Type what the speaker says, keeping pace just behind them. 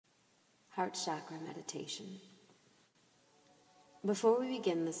Heart Chakra Meditation. Before we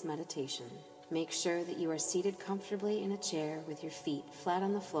begin this meditation, make sure that you are seated comfortably in a chair with your feet flat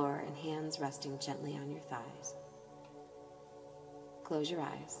on the floor and hands resting gently on your thighs. Close your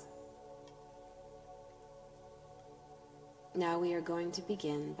eyes. Now we are going to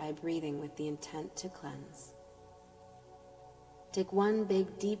begin by breathing with the intent to cleanse. Take one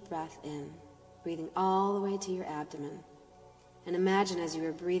big deep breath in, breathing all the way to your abdomen. And imagine as you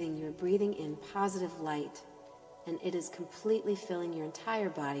are breathing in positive light, and it is completely filling your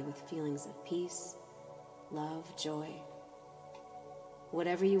entire body with feelings of peace, love, joy.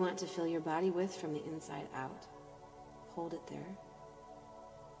 Whatever you want to fill your body with from the inside out, hold it there.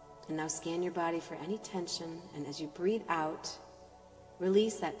 And now scan your body for any tension, and as you breathe out,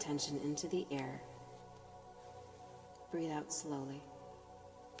 release that tension into the air. Breathe out slowly.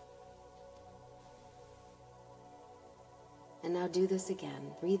 And now do this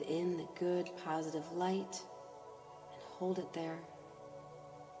again. Breathe in the good, positive light and hold it there.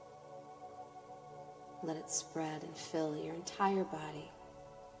 Let it spread and fill your entire body,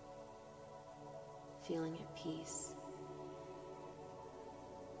 feeling at peace.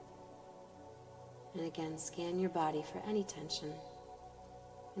 And again, scan your body for any tension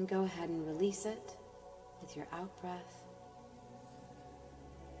and go ahead and release it with your out breath.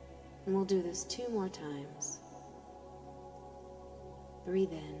 And we'll do this 2 more times.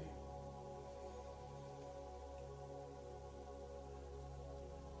 Breathe in.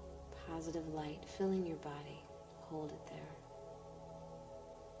 Positive light filling your body. Hold it there.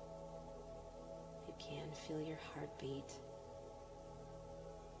 You can feel your heartbeat.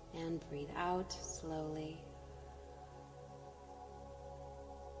 And breathe out slowly.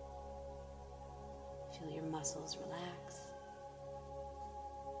 Feel your muscles relax.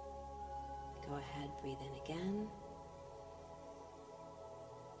 Go ahead, breathe in again.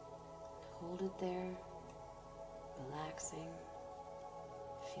 Hold it there, relaxing,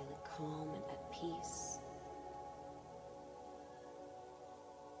 feeling calm and at peace.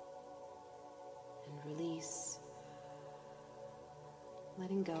 And release,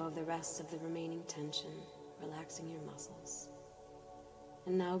 letting go of the rest of the remaining tension, relaxing your muscles.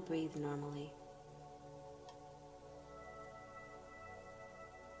 And now breathe normally.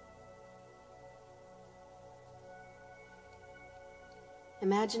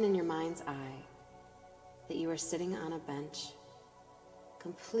 Imagine in your mind's eye that you are sitting on a bench,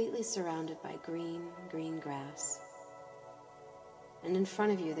 completely surrounded by green grass. And in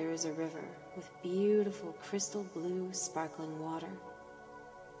front of you there is a river with beautiful crystal blue sparkling water.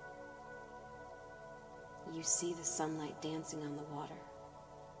 You see the sunlight dancing on the water.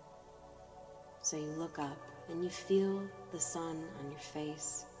 So you look up and you feel the sun on your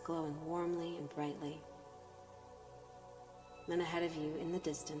face, glowing warmly and brightly. Then ahead of you, in the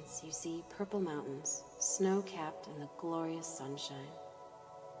distance, you see purple mountains, snow-capped in the glorious sunshine.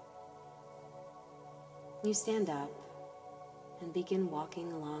 You stand up and begin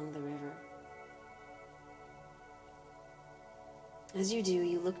walking along the river. As you do,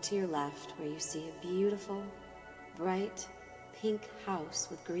 you look to your left where you see a beautiful, bright, pink house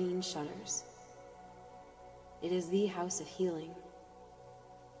with green shutters. It is the house of healing.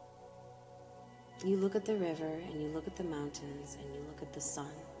 You look at the river, and you look at the mountains, and you look at the sun,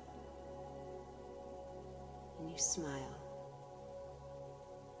 and you smile,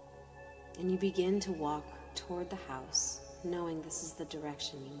 and you begin to walk toward the house, knowing this is the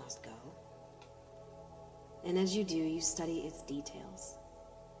direction you must go. And as you do, you study its details.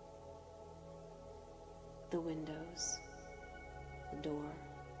 The windows, the door,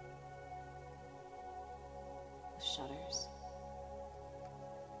 the shutters.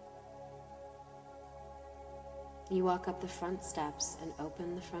 You walk up the front steps and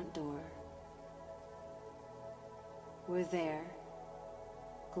open the front door. We're there,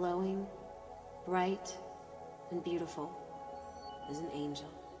 glowing, bright, and beautiful as an angel.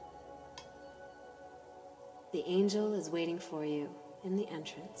 The angel is waiting for you in the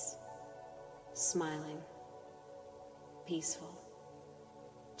entrance, smiling, peaceful,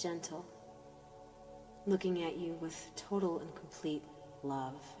 gentle, looking at you with total and complete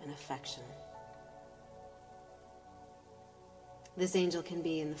love and affection. This angel can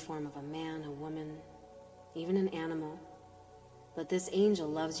be in the form of a man, a woman, even an animal, but this angel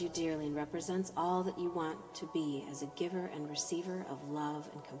loves you dearly and represents all that you want to be as a giver and receiver of love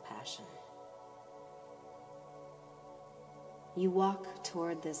and compassion. You walk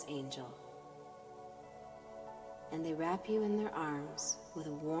toward this angel, and they wrap you in their arms with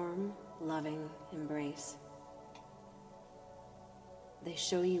a warm, loving embrace. They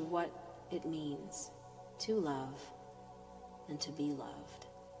show you what it means to love and to be loved.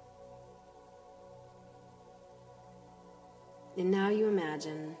 And now you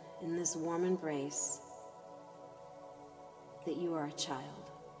imagine in this warm embrace that you are a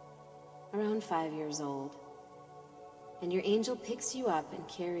child, around 5 years old, and your angel picks you up and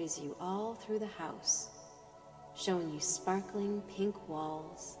carries you all through the house, showing you sparkling pink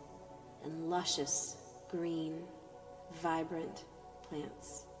walls and luscious green, vibrant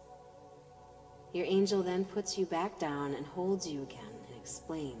plants. Your angel then puts you back down and holds you again and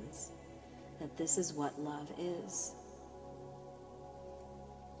explains that this is what love is.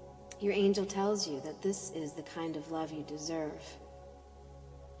 Your angel tells you that this is the kind of love you deserve,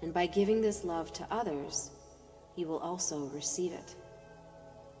 and by giving this love to others, you will also receive it.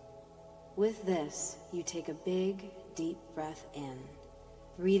 With this, you take a big, deep breath in,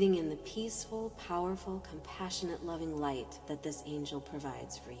 breathing in the peaceful, powerful, compassionate, loving light that this angel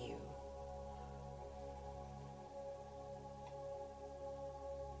provides for you.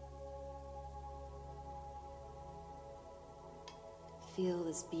 Feel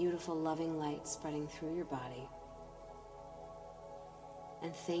this beautiful, loving light spreading through your body.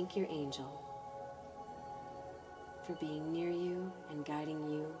 And thank your angel for being near you and guiding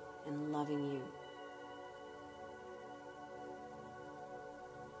you and loving you.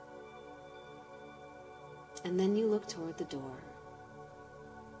 And then you look toward the door,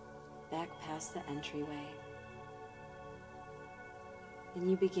 back past the entryway, and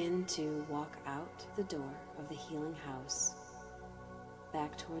you begin to walk out the door of the healing house,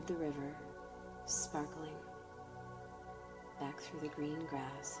 back toward the river, sparkling, back through the green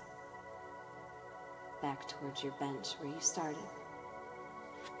grass, back towards your bench where you started.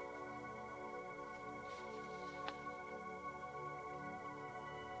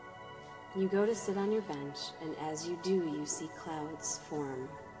 You go to sit on your bench, and as you do, you see clouds form.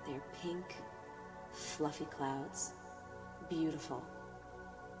 They're pink, fluffy clouds, beautiful,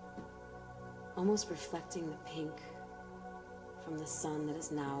 almost reflecting the pink from the sun that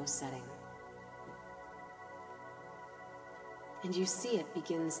is now setting. And you see it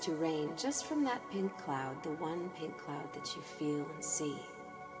begins to rain just from that pink cloud, the one pink cloud that you feel and see.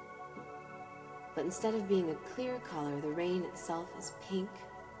 But instead of being a clear color, the rain itself is pink,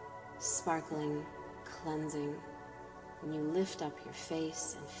 sparkling, cleansing. And you lift up your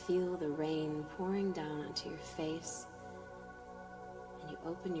face and feel the rain pouring down onto your face. And you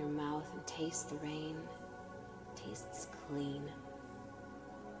open your mouth and taste the rain. It tastes clean.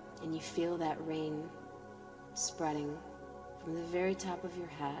 And you feel that rain spreading from the very top of your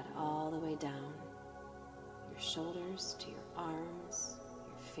head all the way down, your shoulders to your arms,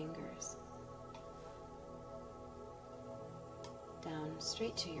 your fingers, down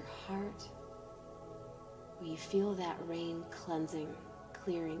straight to your heart, where you feel that rain cleansing,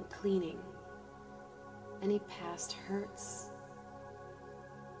 clearing, cleaning any past hurts,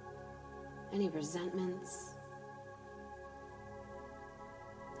 any resentments,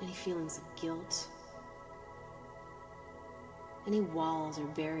 any feelings of guilt, any walls or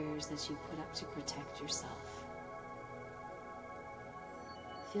barriers that you put up to protect yourself.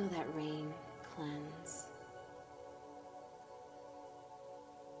 Feel that rain cleanse.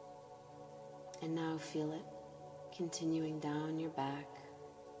 And now feel it continuing down your back,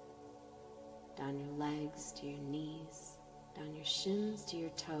 down your legs to your knees, down your shins to your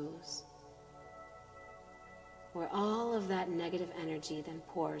toes, where all of that negative energy then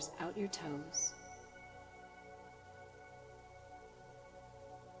pours out your toes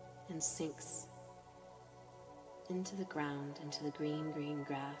and sinks into the ground, into the green, green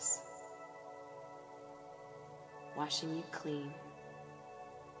grass, washing you clean.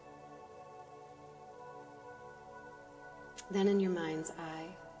 Then in your mind's eye,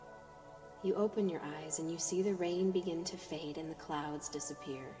 you open your eyes and you see the rain begin to fade and the clouds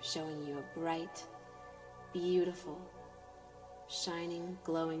disappear, showing you a bright, beautiful, shining,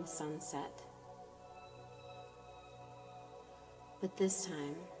 glowing sunset. But this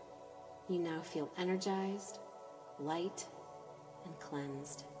time, you now feel energized, light, and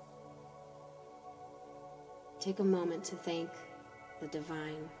cleansed. Take a moment to thank the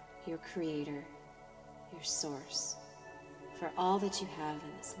divine, your creator, your source, for all that you have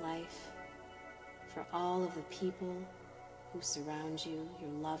in this life, for all of the people who surround you,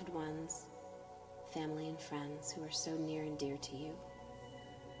 your loved ones, family and friends who are so near and dear to you.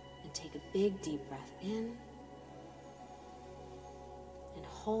 And take a big deep breath in and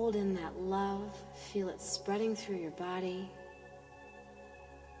hold in that love. Feel it spreading through your body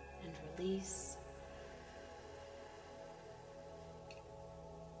and release.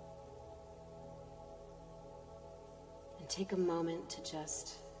 And take a moment to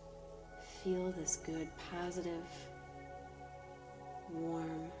just feel this good, positive,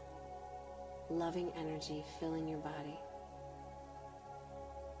 warm, loving energy filling your body.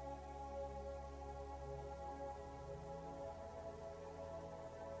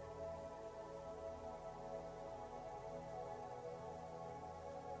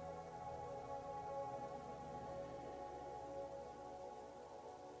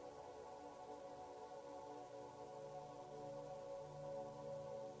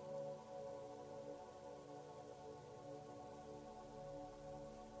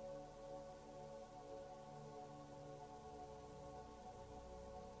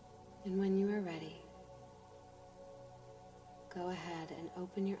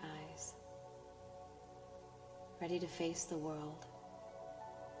 open your eyes, ready to face the world,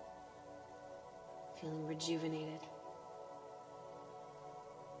 feeling rejuvenated,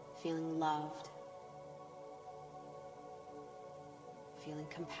 feeling loved, feeling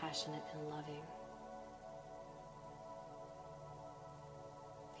compassionate and loving.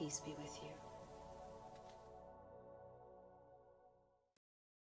 Peace be with you.